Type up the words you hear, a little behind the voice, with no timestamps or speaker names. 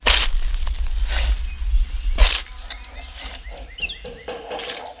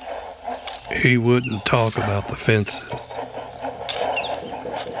He wouldn't talk about the fences.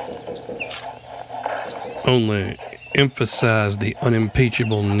 Only emphasized the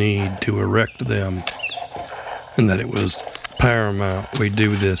unimpeachable need to erect them, and that it was paramount we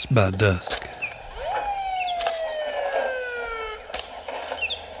do this by dusk.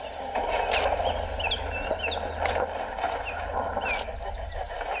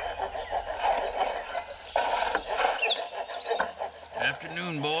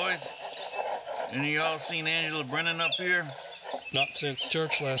 Afternoon, boys. Any of y'all seen Angela Brennan up here? Not since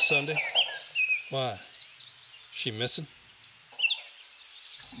church last Sunday. Why? She missing?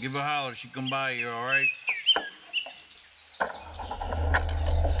 Give her a holler, she come by here, all right?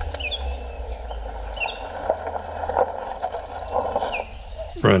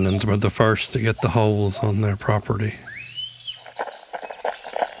 Brennans were the first to get the holes on their property.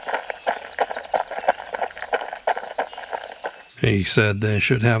 He said they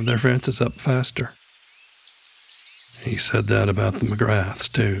should have their fences up faster. He said that about the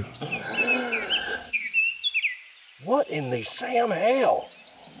McGraths, too. What in the Sam hell?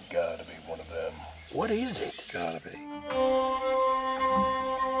 Gotta be one of them. What is it? Gotta be.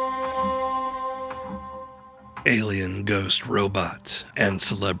 Alien Ghost Robot and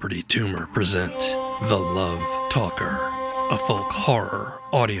Celebrity Tumor present The Love Talker, a folk horror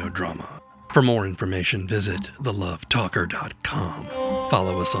audio drama. For more information, visit thelovetalker.com.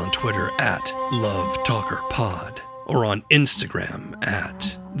 Follow us on Twitter at LoveTalkerPod or on Instagram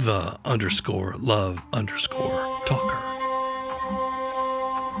at _love_talker.